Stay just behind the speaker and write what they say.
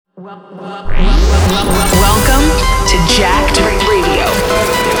Welcome to Jacked Radio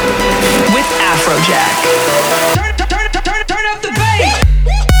with Afrojack. Turn up the bass.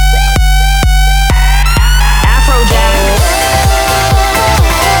 Afrojack.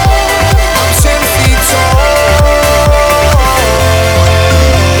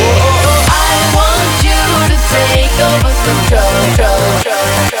 I want you to take over control.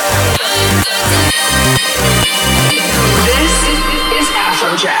 This is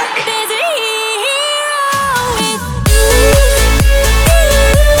Afrojack.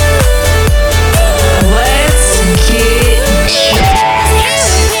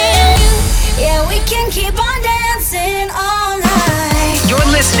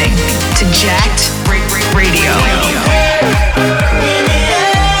 Listening to Jacked Radio.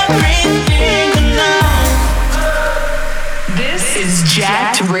 This is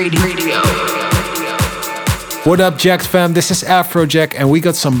Jacked Radio. What up, Jacked fam? This is Afrojack, and we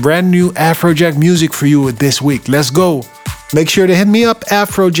got some brand new Afrojack music for you this week. Let's go. Make sure to hit me up,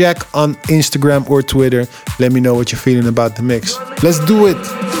 Afrojack, on Instagram or Twitter. Let me know what you're feeling about the mix. Let's do it.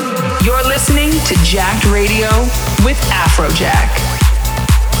 You're listening to Jacked Radio with Afrojack.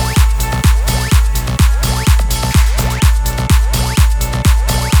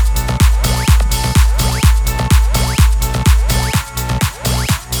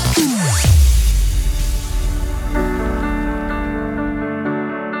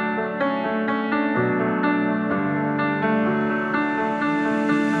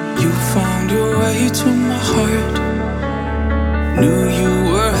 To my heart, knew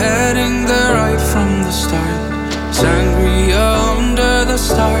you were heading there right from the start. Sangria under the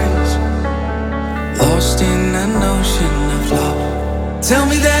stars, lost in an ocean of love. Tell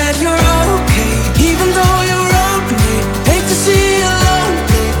me that you're okay, even though you wrote me. Hate to see you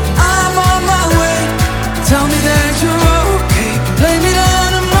lonely, I'm on my way. Tell me that you're okay, blame it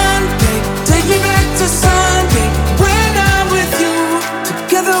on a Monday. Take me back to Sunday, when I'm with you.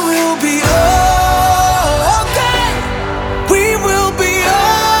 Together we'll be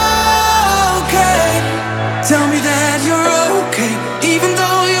tell me that you're okay, even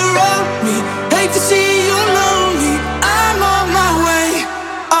though you wrote me. Hate to see you lonely. I'm on my way.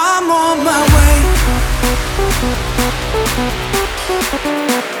 I'm on my way.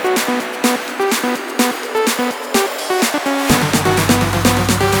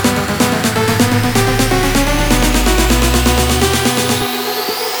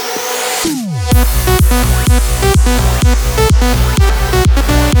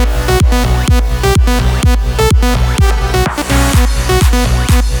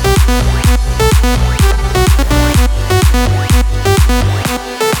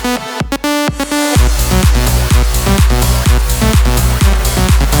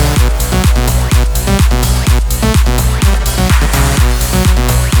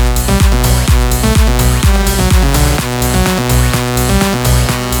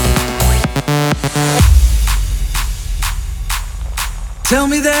 Tell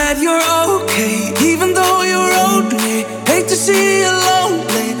me that you're okay, even though you wrote me. Hate to see you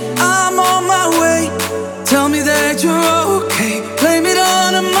lonely, I'm on my way. Tell me that you're okay, blame it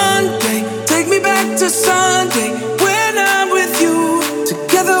on a Monday. Take me back to Sunday, when I'm with you.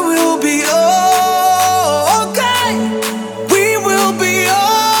 Together we'll be okay. We will be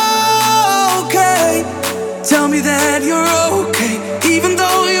okay. Tell me that you're okay, even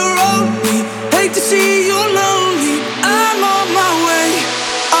though you wrote me. Hate to see you lonely, I'm on my way.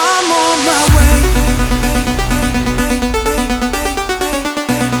 I'm on my way.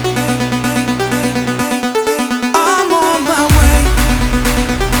 I'm on my way.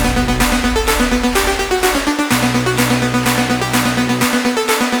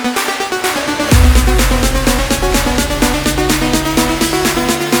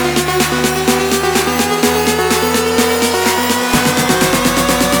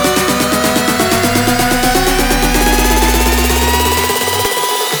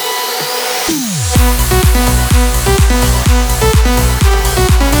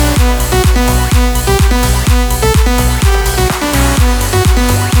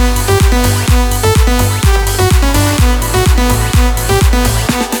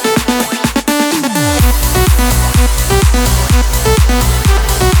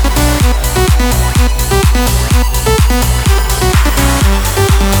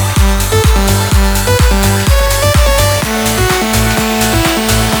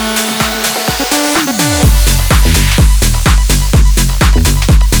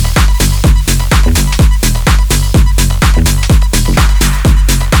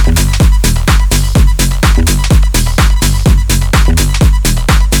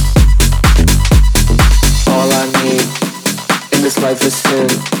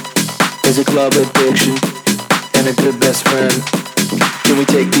 is a club addiction and a good best friend. Can we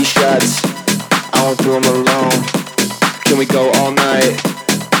take these shots? I won't do them alone. Can we go all night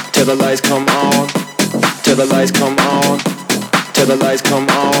till the lights come on? Till the lights come on. Till the lights come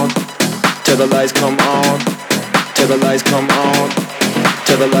on. Till the lights come on. Till the lights come on.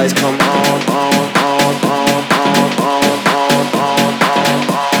 Till the lights come on.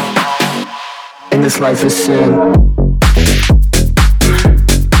 And this life is sin.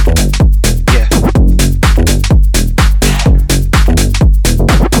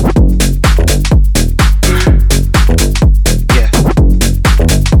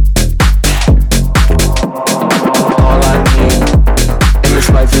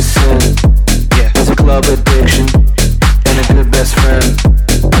 Addiction and a good best friend.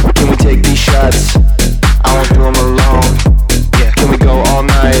 Can we take these shots? I won't do them alone. Yeah. Can we go all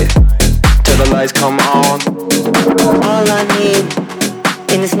night till the lights come on? All I need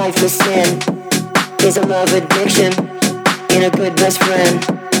in this life is sin is a love addiction and a good best friend.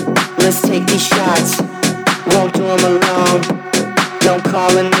 Let's take these shots. Won't do them alone. Don't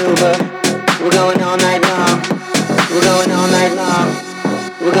call an Uber. We're going all night long. We're going all night long.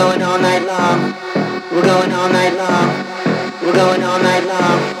 We're going all night long. We're going all night long. We're going all night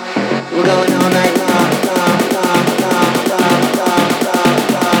long. We're going all night long.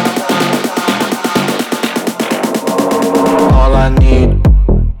 All I need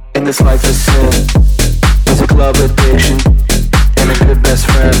in this life is sin is a club addiction and a good best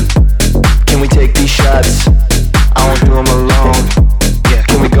friend. Can we take these shots? I won't do them alone. Yeah.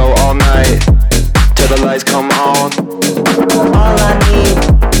 Can we go all night till the lights come on? All I need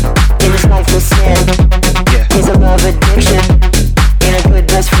in this life is sin is a love addiction and a good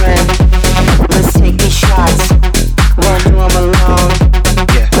best friend. Let's take these shots. Won't do them alone.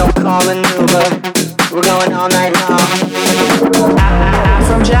 Yeah. Don't call an Uber. We're going all night long.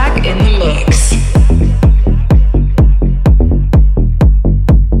 Afrojack in the mix.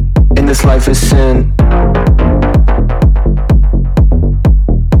 And this life is sin.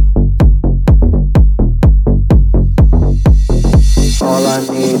 All I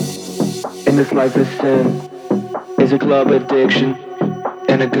need in this life is sin is a club addiction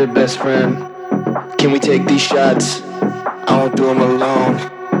and a good best friend. Can we take these shots? I won't do them alone.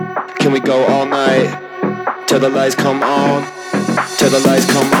 Can we go all night till the lights come on? Till the lights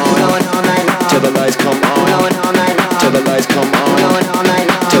come on. Going all night long. Till the lights come on. Going all night long. Till the lights come on. Going all night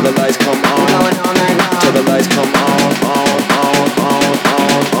long. Till the lights come on. Going all night long. Till the lights come on.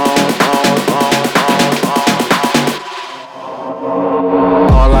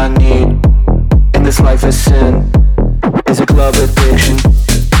 All I need in this life is sin is a club addiction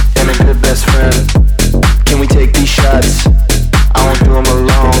and a good best friend. Can we take these shots? I won't do them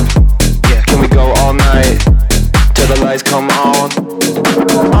alone. Yeah. Can we go all night till the lights come on?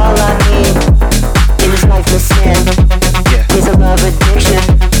 All I need in this life is sin is a love addiction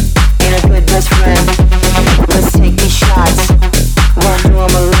and a good best friend. Let's take these shots. Won't do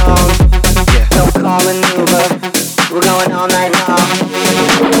them alone. Yeah. Don't call an Uber. We're going all night long.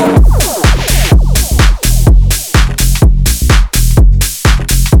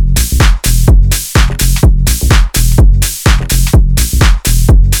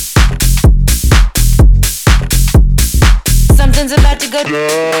 Something's about to go.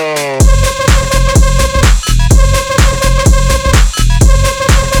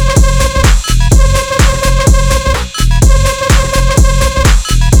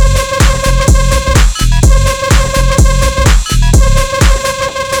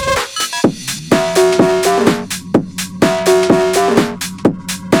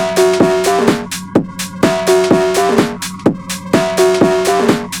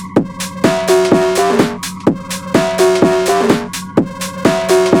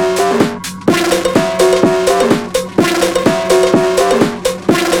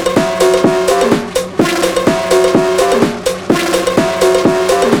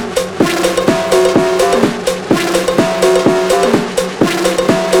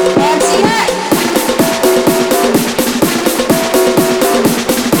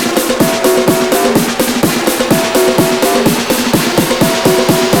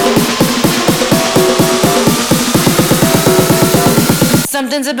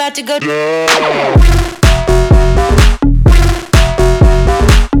 Something's about to go.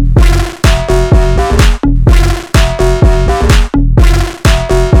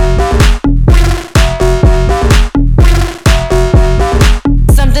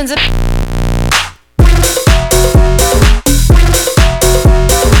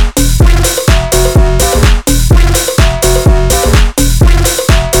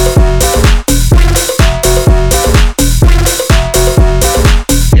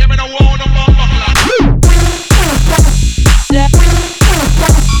 Give me the one.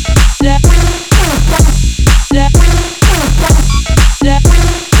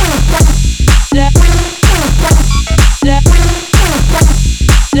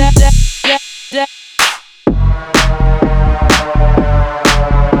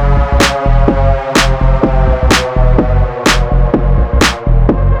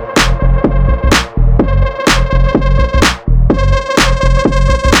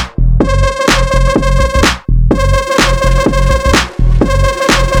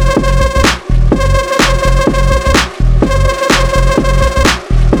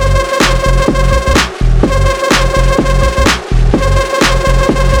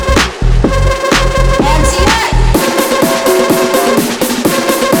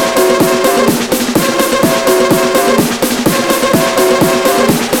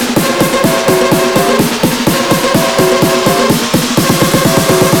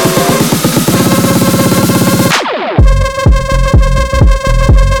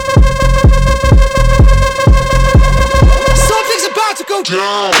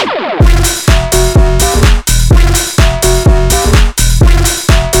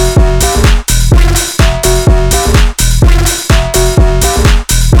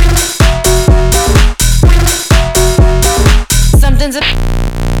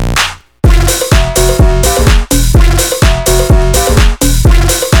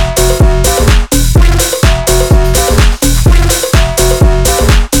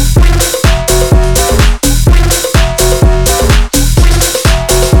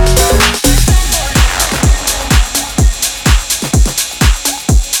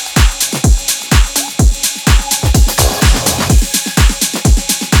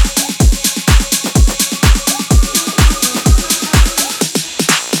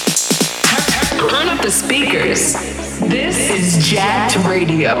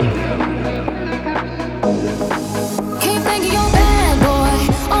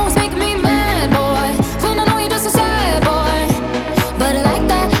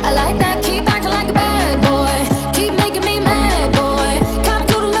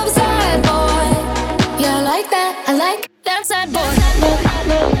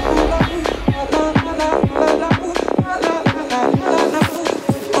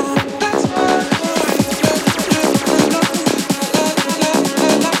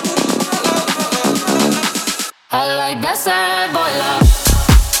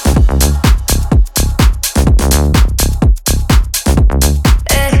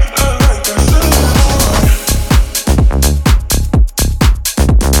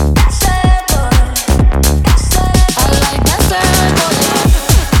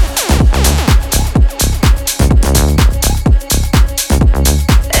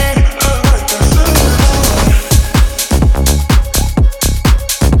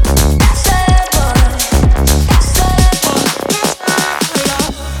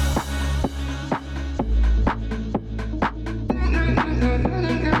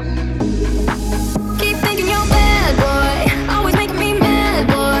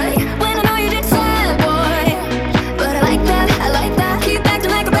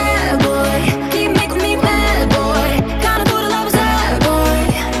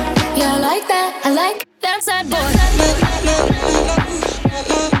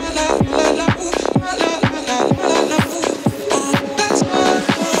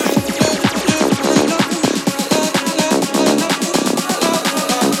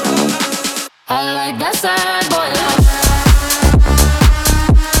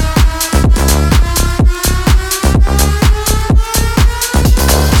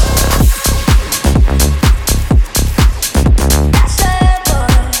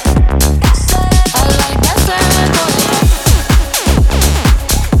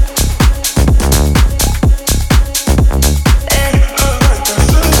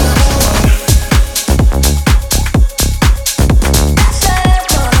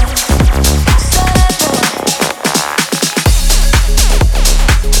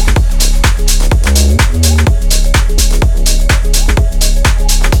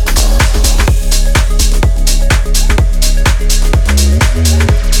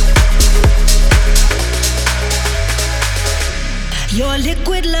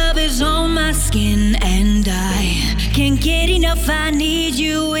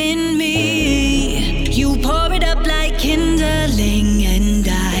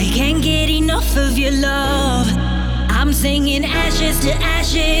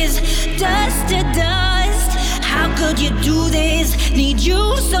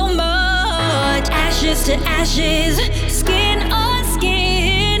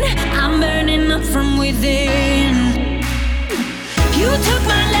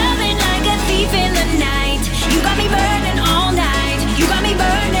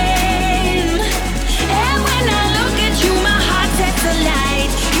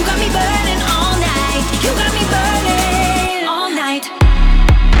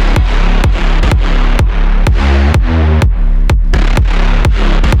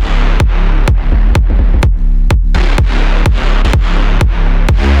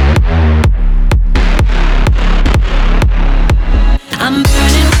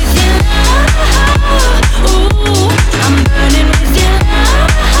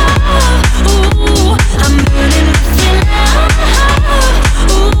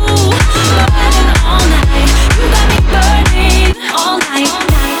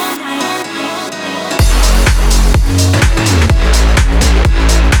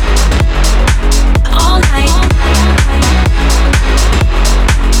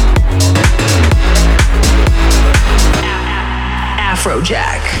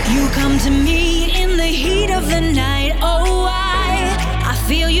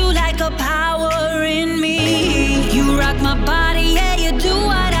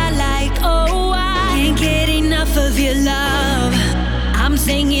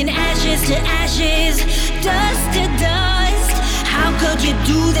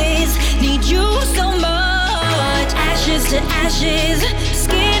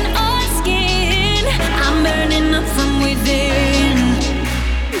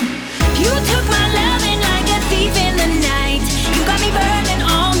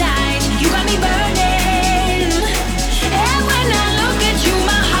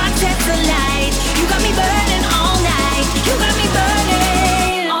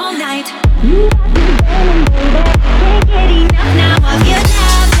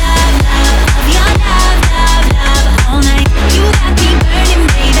 All night. You got me burning,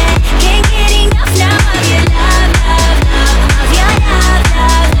 baby. Can't get enough now of your love, love, love.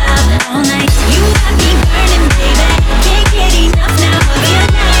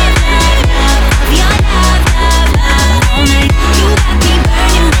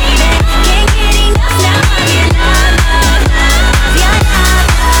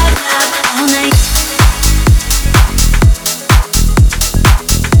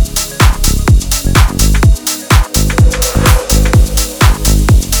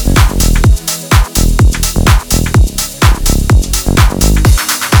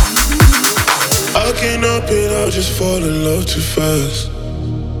 Growing up and I just fall in love too fast.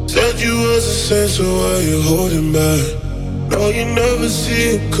 Said you was a saint, so why you holding back? No, you never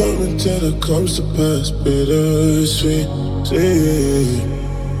see it coming till it comes to pass. Bittersweet, sweet.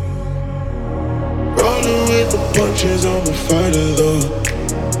 Rolling with the punches, I'm a fighter though.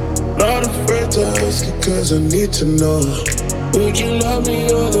 Not afraid to ask it cause I need to know. Would you love me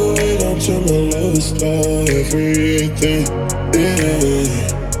all the way down to my lowest star? Everything,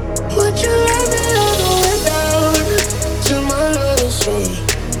 yeah. Would you love me all the way down to my lowest star?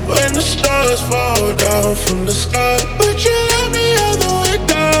 When the stars fall down from the sky. Would you love me all the way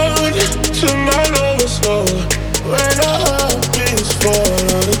down to my lowest star? When our heart beats fall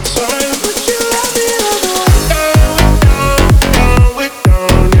all the time. Would you love me all the way down, down, way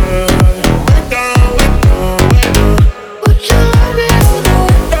down, yeah. Way down, way down, way down. Would you love me all the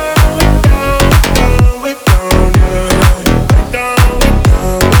way down, down, down, way down, yeah. Way down, way down, way down.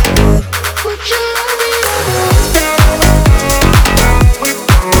 Would you love me all the way down, down, way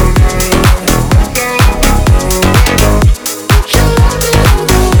down,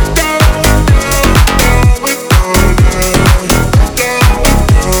 yeah. Way down, way down, way down. Would you love me all the way down, down,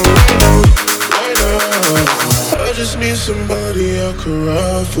 way down, yeah. I just need somebody I could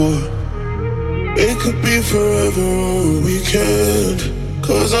ride for. It could be forever or a weekend.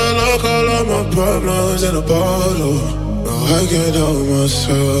 Cause I lock all of my problems in a bottle. No, I can't help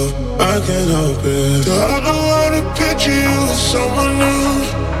myself, I can't help it. I don't wanna picture you as someone new.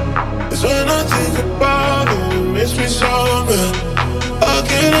 Cause when I think about it, it makes me so mad. I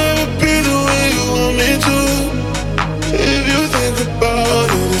can't ever be the way you want me to. If you think about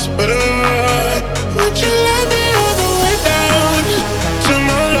it, it's better right. Would you let me all the way down to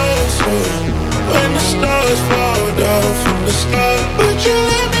my lowest point? When the stars fall down from the sky. Would you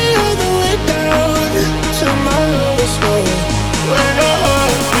let me all the way down to my lowest point? When our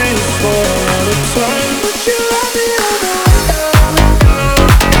hearts beat for all the time. Would you let me all the way down, down,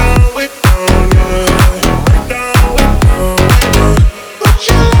 down, way down, yeah. Way down, way down, way down. Would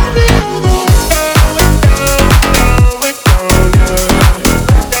you let me all the way down, down, down, way down, yeah.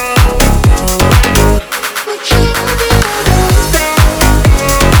 Way down, way down, way down. Would you let me all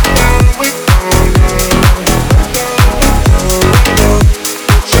the way down, down, way down, yeah. Way down, way down, way down.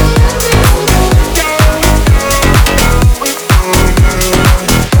 Would you let me all the way down, down, way down, yeah. Way down, way down,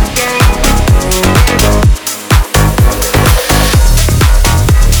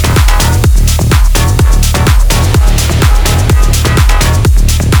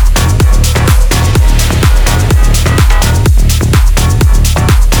 way down.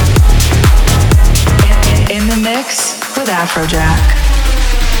 In the mix with Afrojack.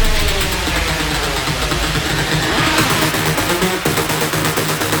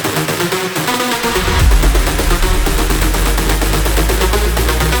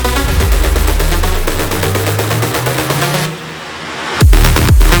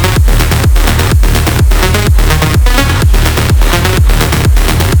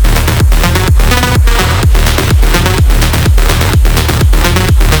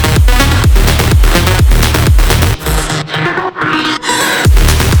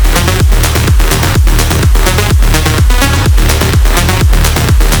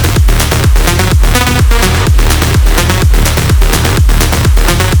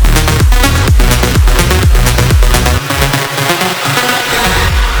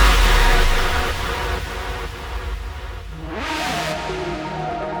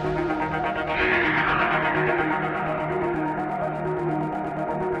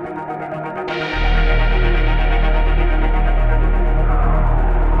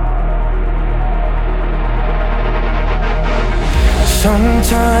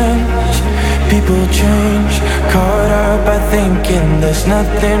 Sometimes people change, caught up by thinking there's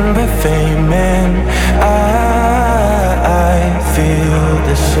nothing but fame, and I feel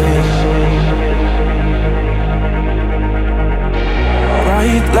the same.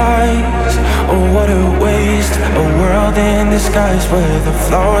 Bright lights, oh what a waste. A world in disguise where the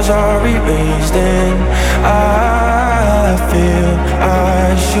flaws are erased, and I feel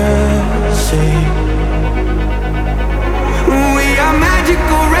I should say we are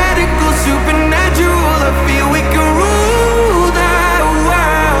magical, radical, supernatural. I feel we can rule the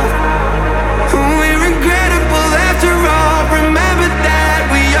world. We're incredible after all. Remember that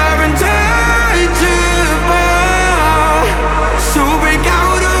we are untouchable. So break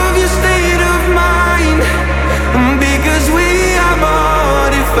out of your state of mind, because we are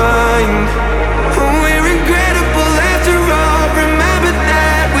more defined. We're incredible after all. Remember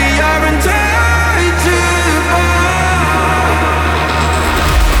that we are untouchable.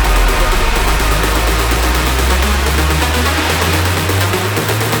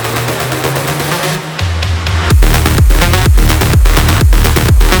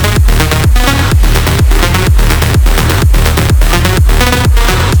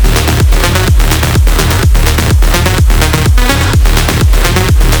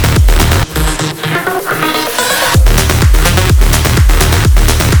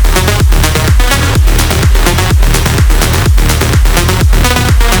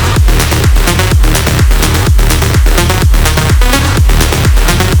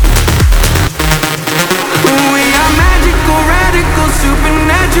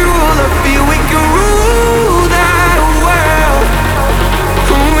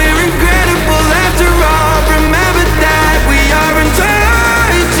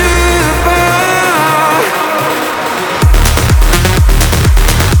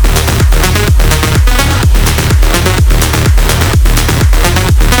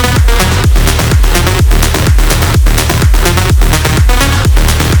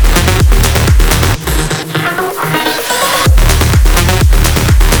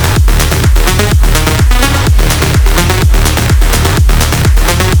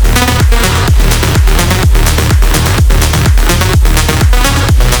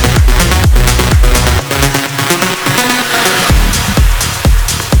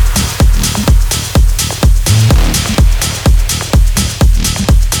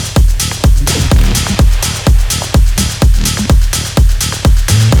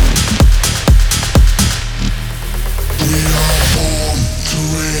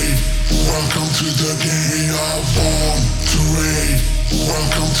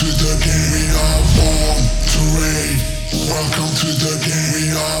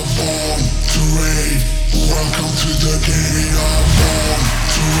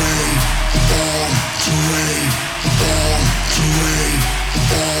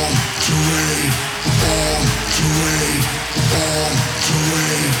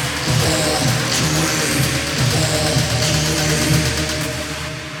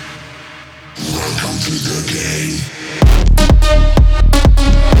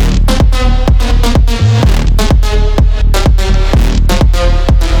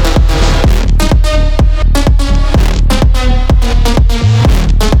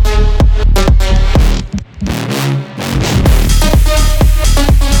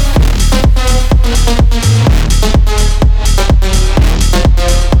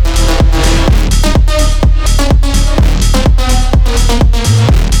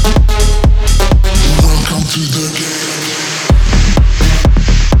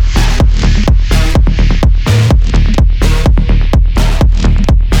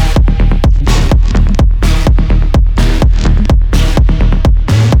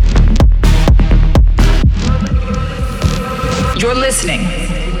 You're listening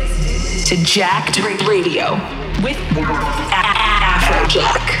to Jacked Radio with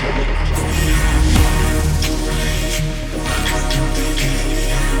Afrojack.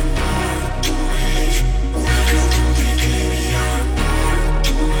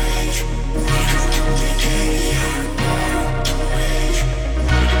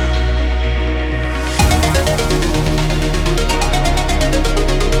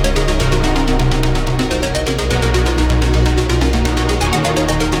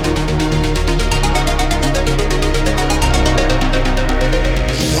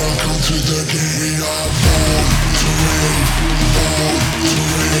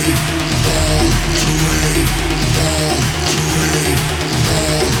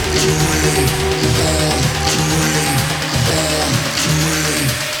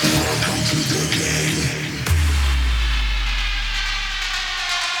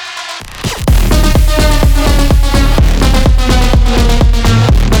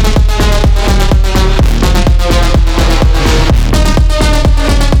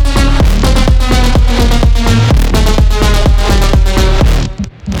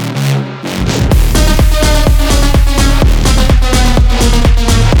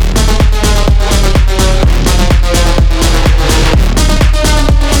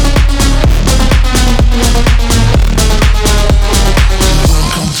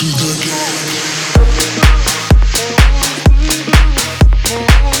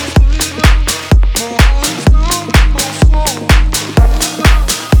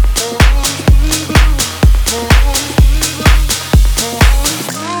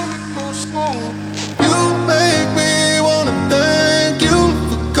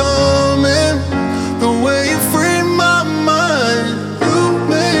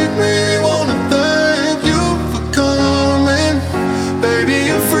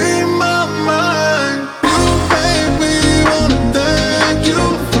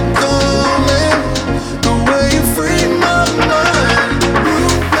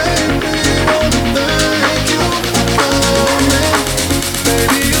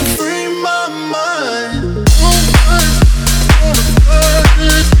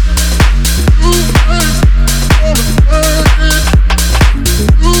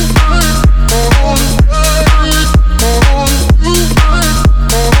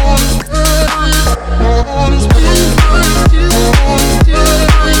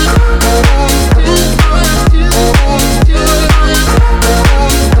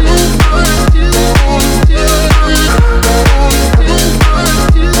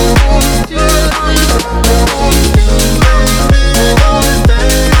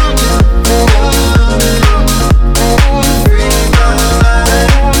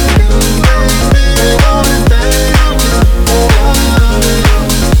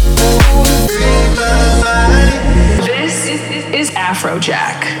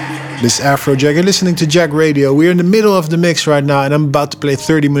 This is Afrojack. You're listening to Jack Radio. We're in the middle of the mix right now, and I'm about to play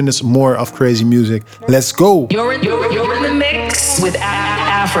 30 minutes more of crazy music. Let's go. You're in the mix with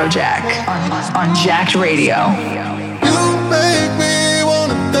Afrojack on Jacked Radio. You make me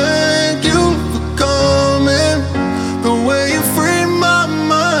wanna thank you for coming. The way you free my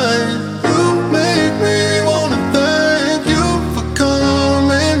mind. You make me wanna thank you for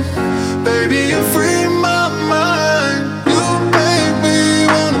coming. Baby, you free my mind. You make me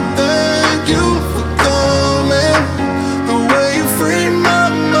wanna thank you for coming. The way you free my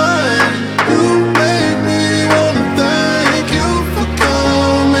mind. You make me wanna thank you for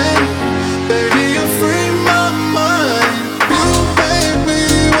coming. Baby, you free my mind.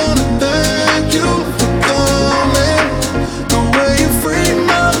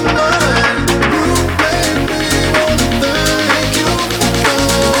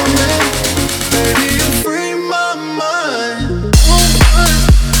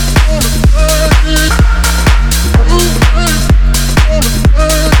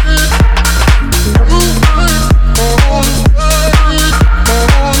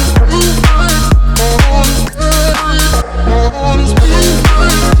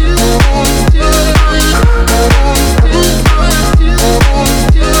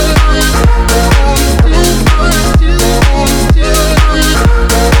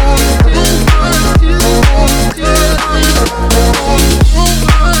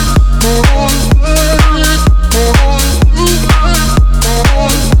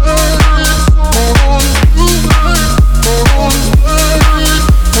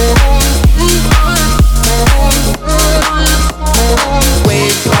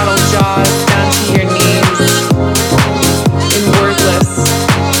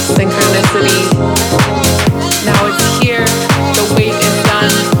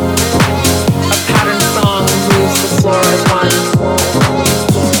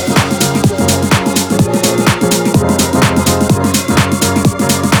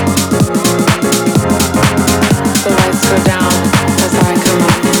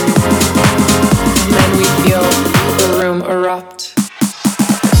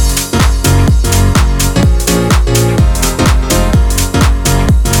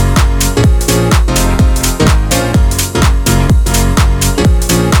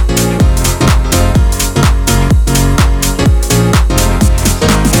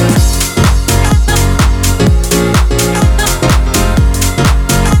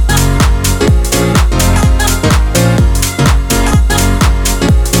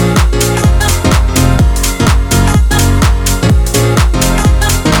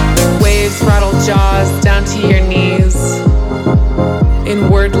 in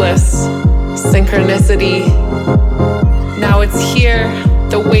wordless synchronicity. Now it's here,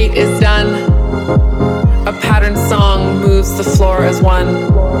 the wait is done. A pattern song moves the floor as one.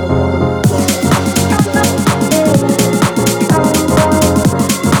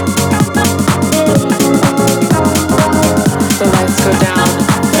 The lights go down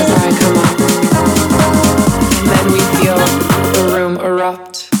as I come up, and then we feel the room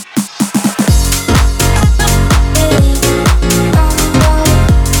erupt.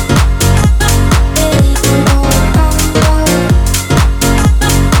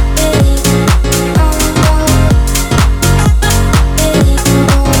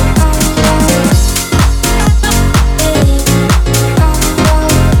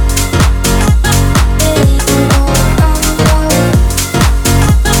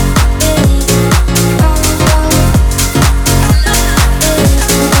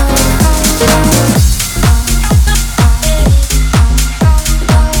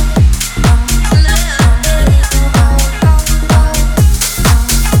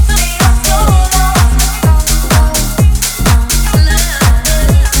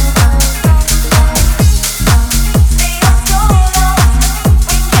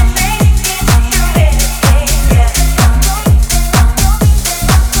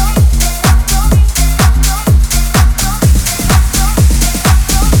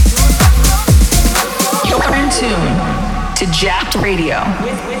 Radio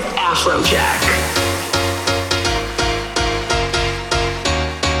with Afrojack.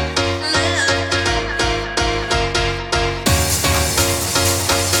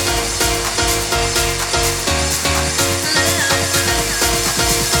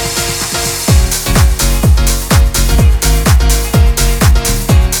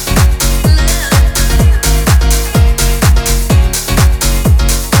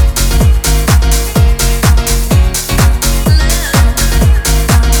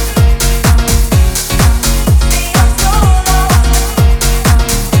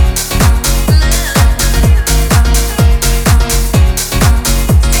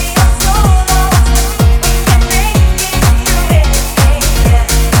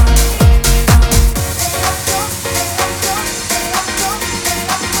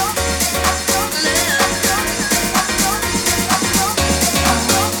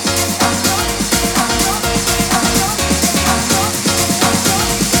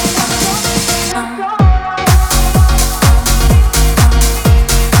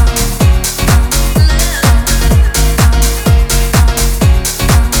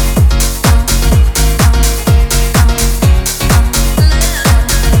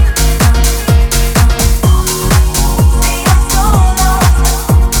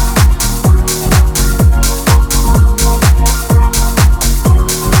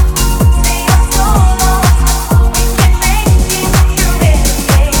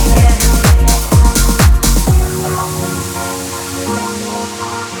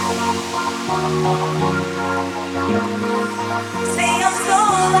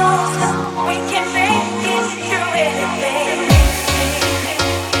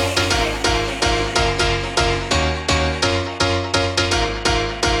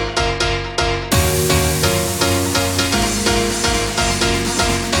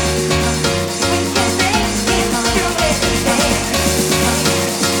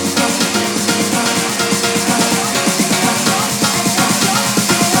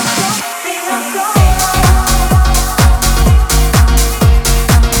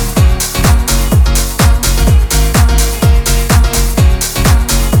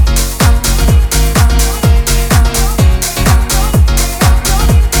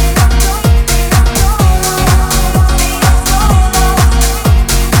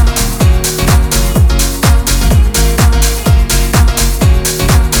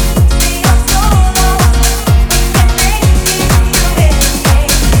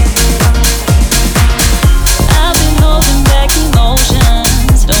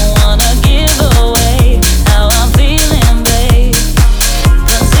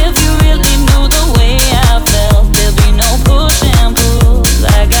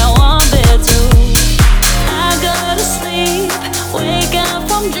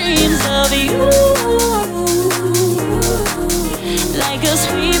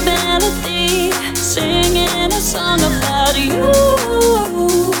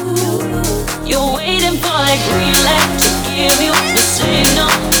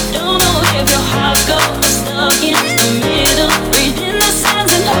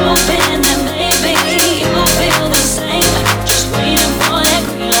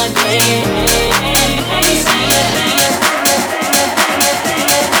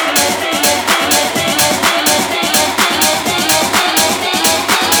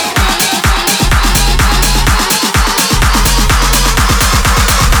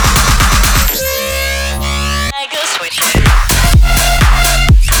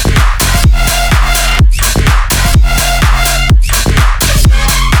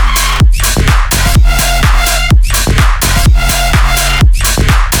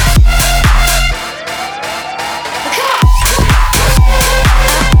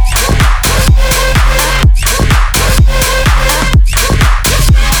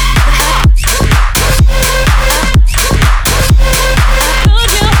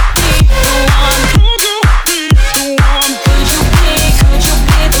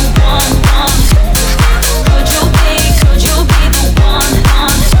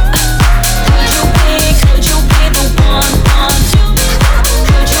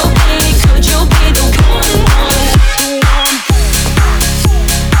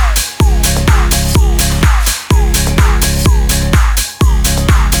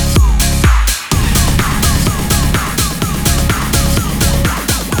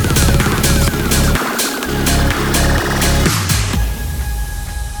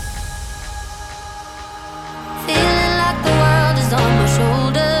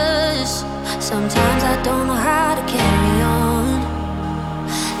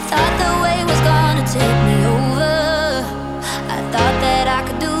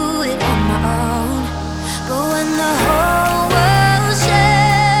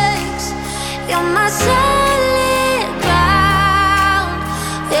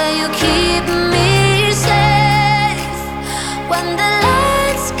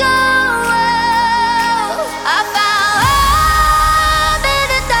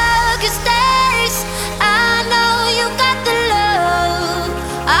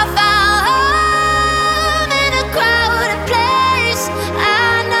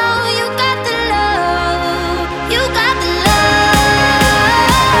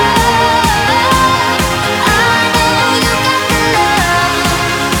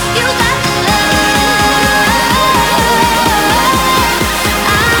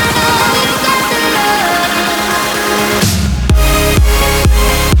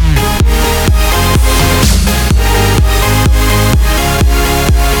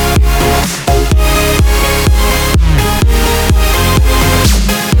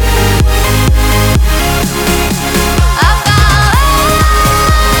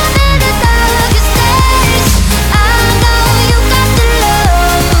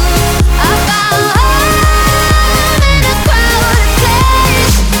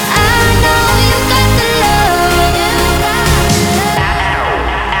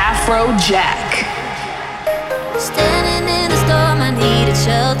 Afrojack. Standing in a storm, I needed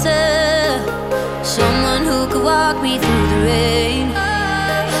shelter. Someone who could walk me through the rain.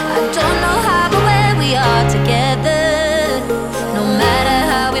 I don't know how, but when we are together, no matter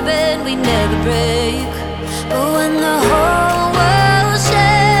how we bend, we never break. But when the whole world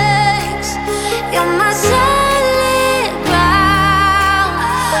shakes, you're my solid ground.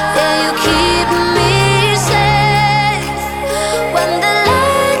 Yeah, you keep me safe when the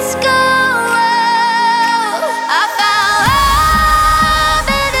lights go out. I found love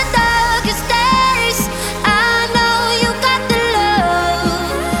in the darkest days. I know you got the love.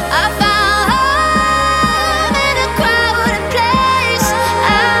 I found love in a crowded place.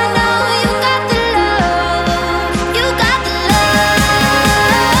 I know you got the love. You got the love.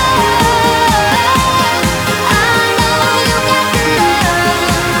 I know you got the love.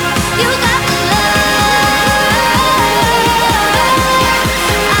 You got the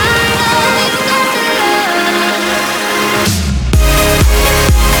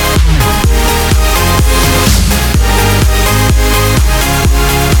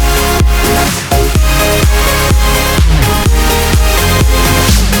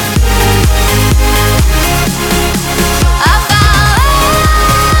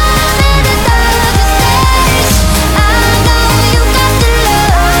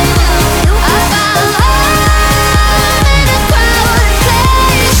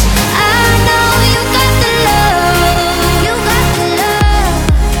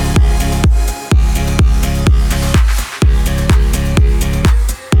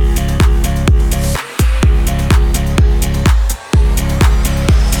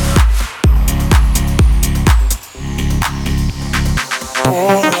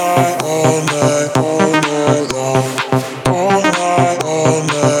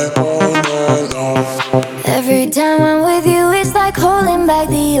Every time I'm with you, it's like holding back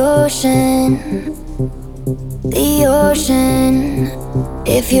the ocean. The ocean.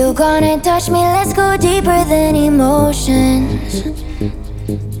 If you're gonna touch me, let's go deeper than emotions.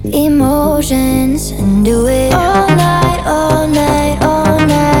 Emotions. And do it all night, all night, all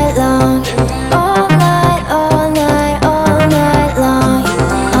night long. All night, all night, all night long.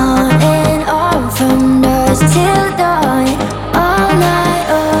 On and on from dusk till dawn. All night,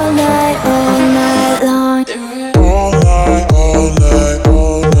 all night, all night long. All night, all night,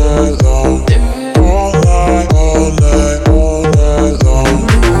 all night long. All night, all night, all night long.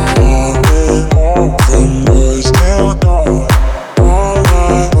 On and on from dusk till dawn. All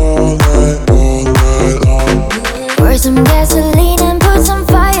night, all night, all night long. Pour some gasoline and put some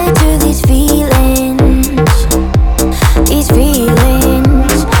fire to these feelings. These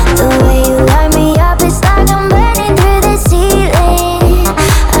feelings. The way you light me up, it's like I'm burning through the ceiling.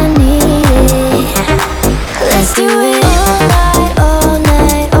 I need it. Let's do it all night, all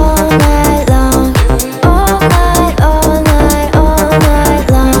night, all night long. All night, all night, all night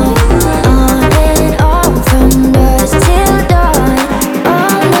long. On and on from dusk till dawn.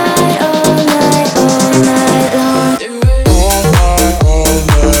 All night, all night, all night long. All night, all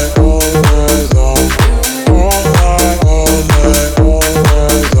night, all night long. All night, all night, all night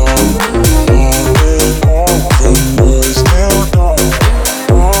long. On and on from dusk till dawn.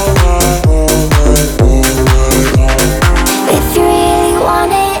 All night, all night, all night long. If you really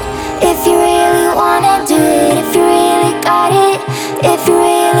want it, if you really wanna do it, if you really got it, if you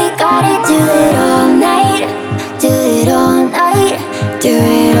really got it, do it all night, do it all night, do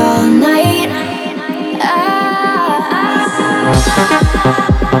it all night.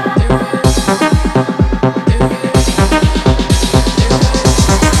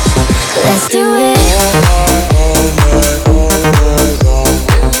 Let's do it.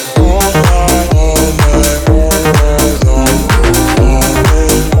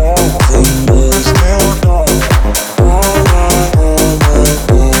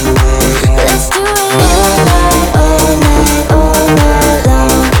 Let's do it all night, all night, all night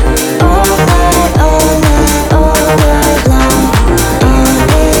long. All night, all night, all night long. On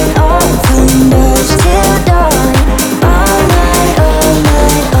and on from dusk till dawn. All night, all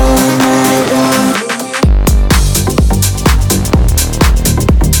night, all night long.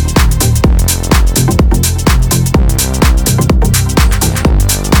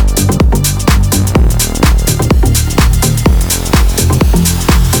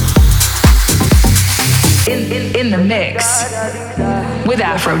 In the mix with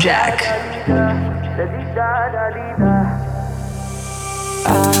Afrojack.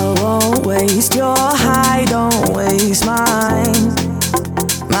 I won't waste your high, don't waste mine.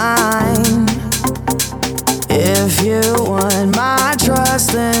 If you want my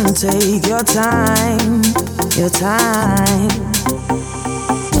trust, then take your time.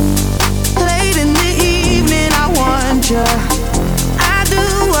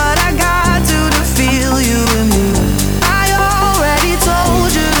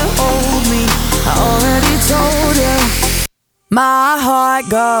 heart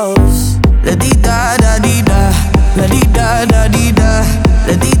goes la di da da di da, la di da da di da,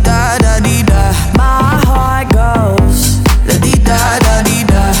 la di da da di da. My heart goes la di da da di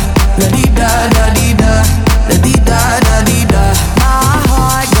da, la di da da di da, la di da da di da. My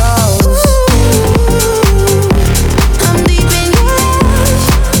heart goes. I'm deep in your love,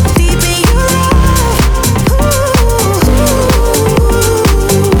 deep in your love.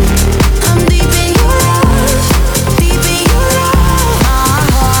 I'm deep in your love, deep in your love. My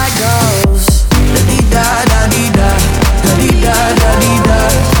heart goes la di da da di da, la di da da di da,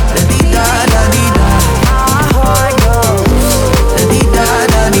 la di da da di da. My heart goes la di da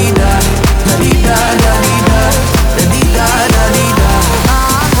da di da, la di da da di da, la di da da di da.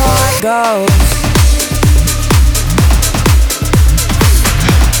 My heart goes.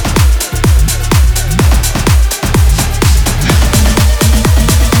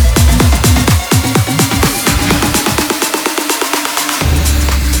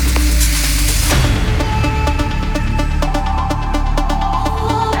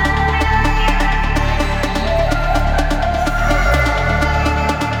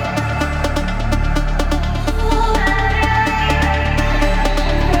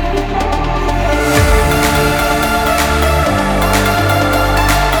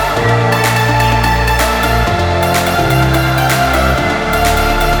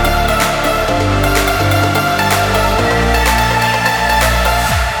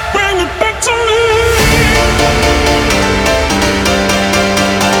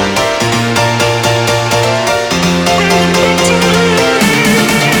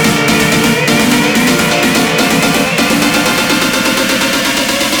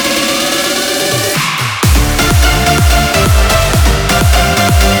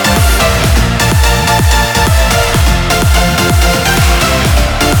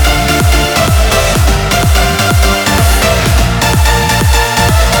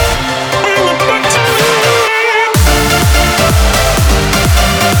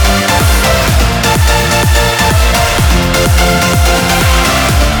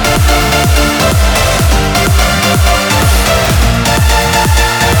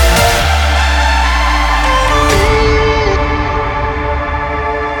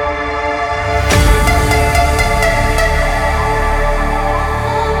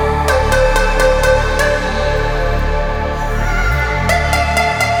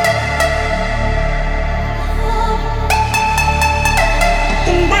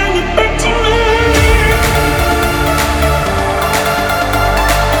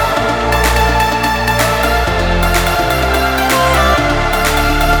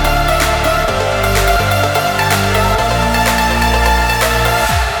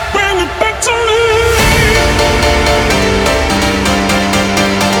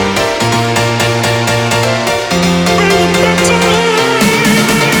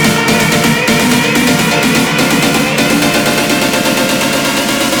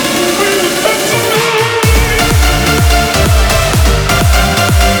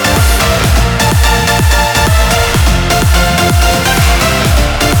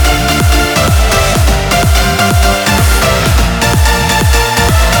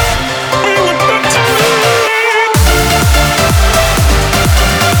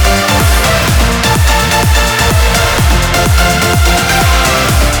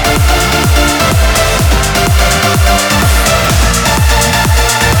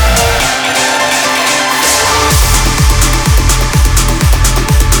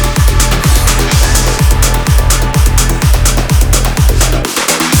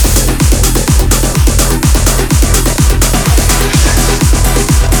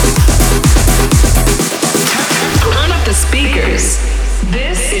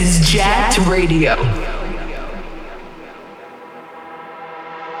 Radio.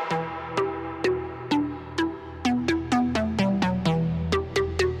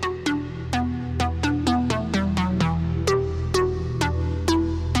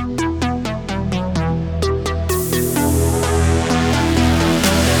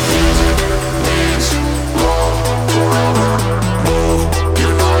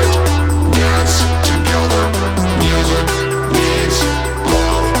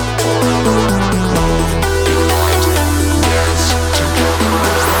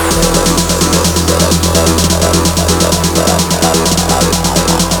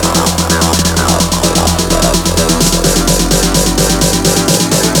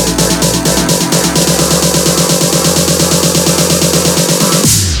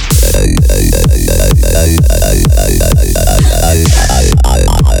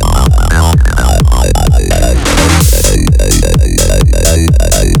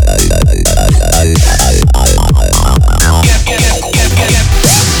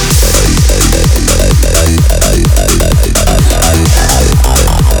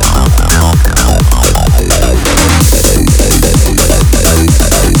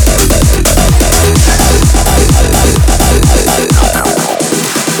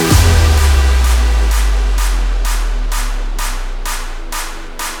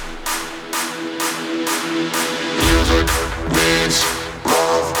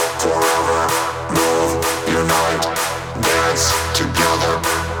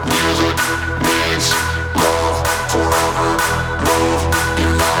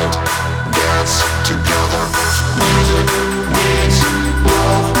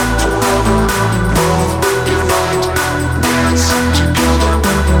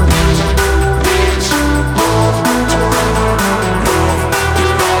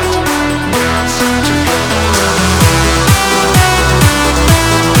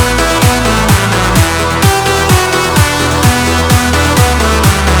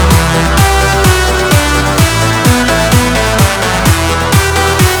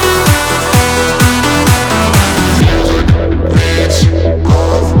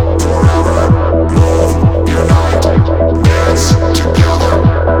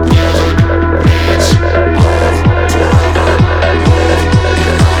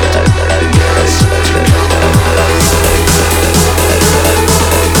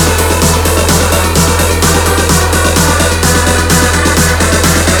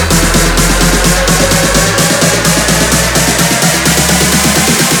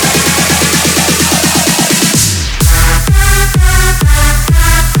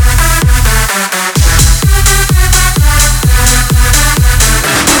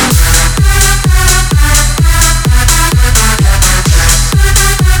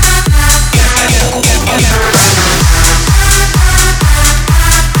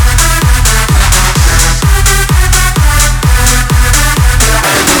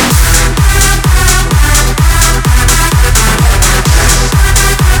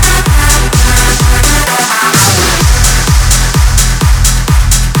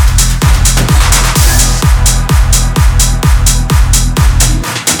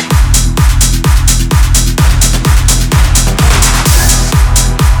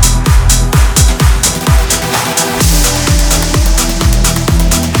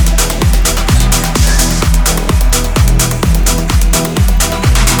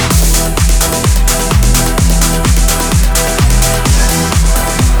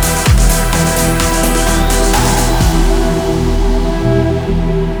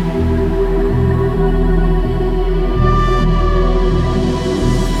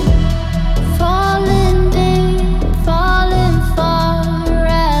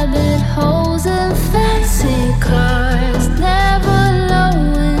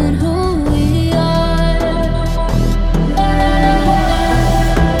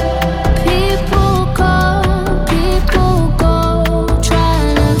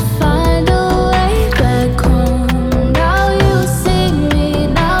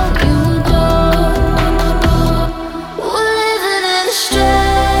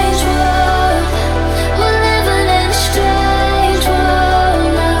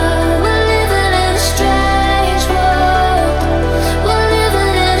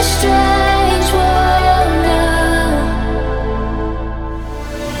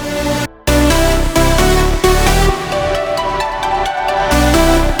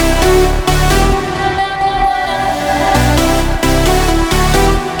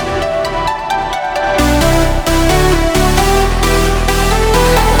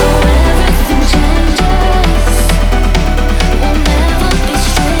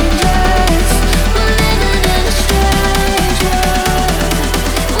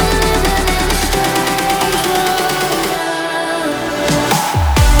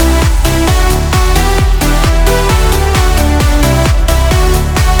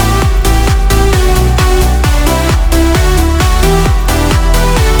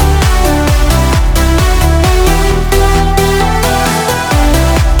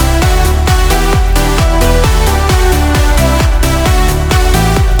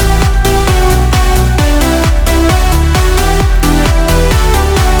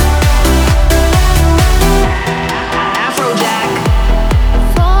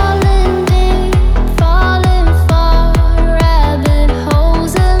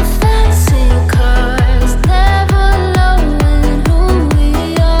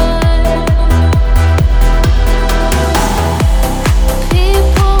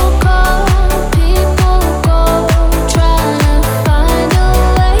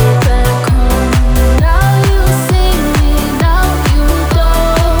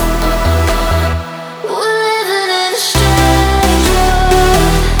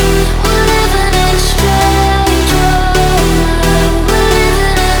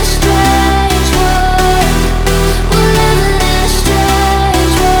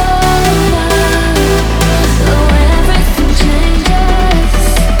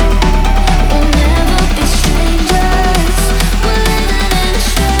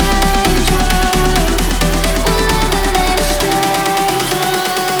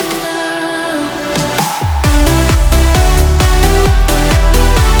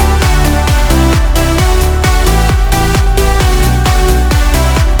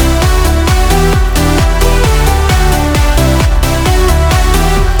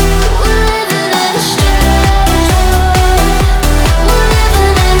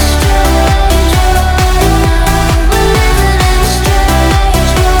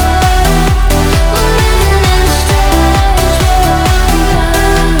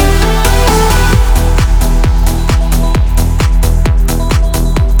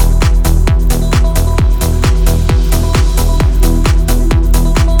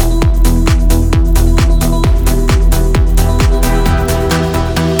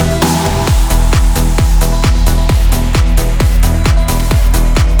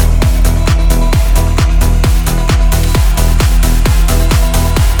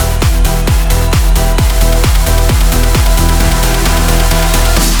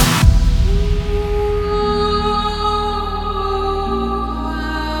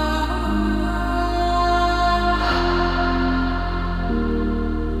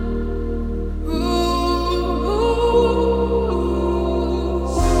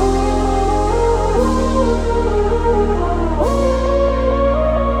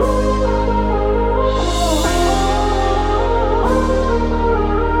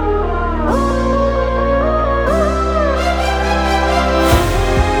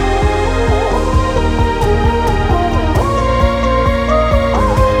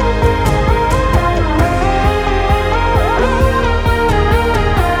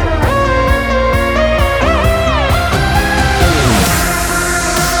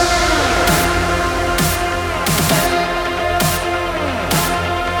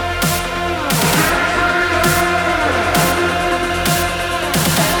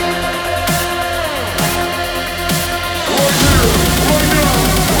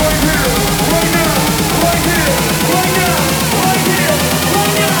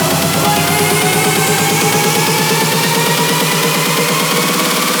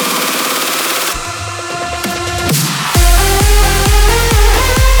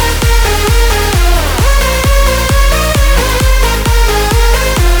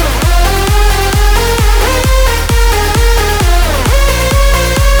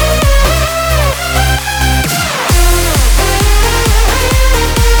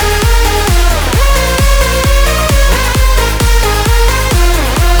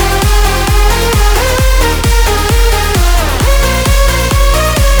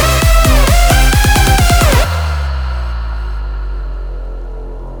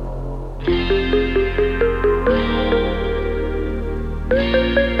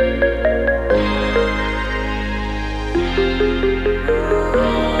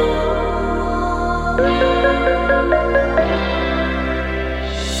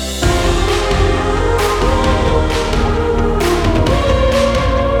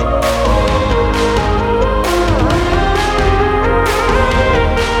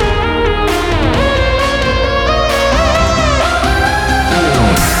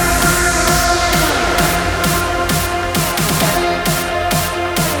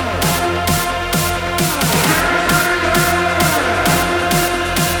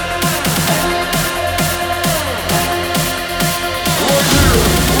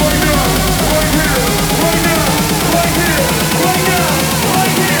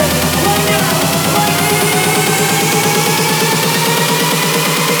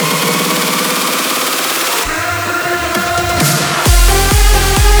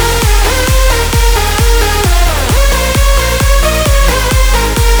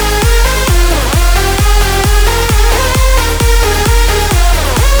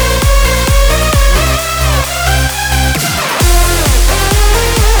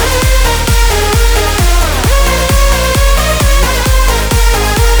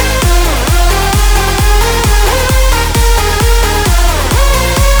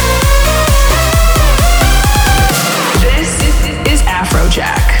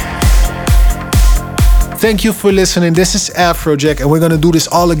 Thank you for listening. This is Afrojack, and we're gonna do this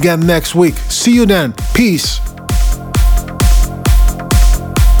all again next week. See you then. Peace.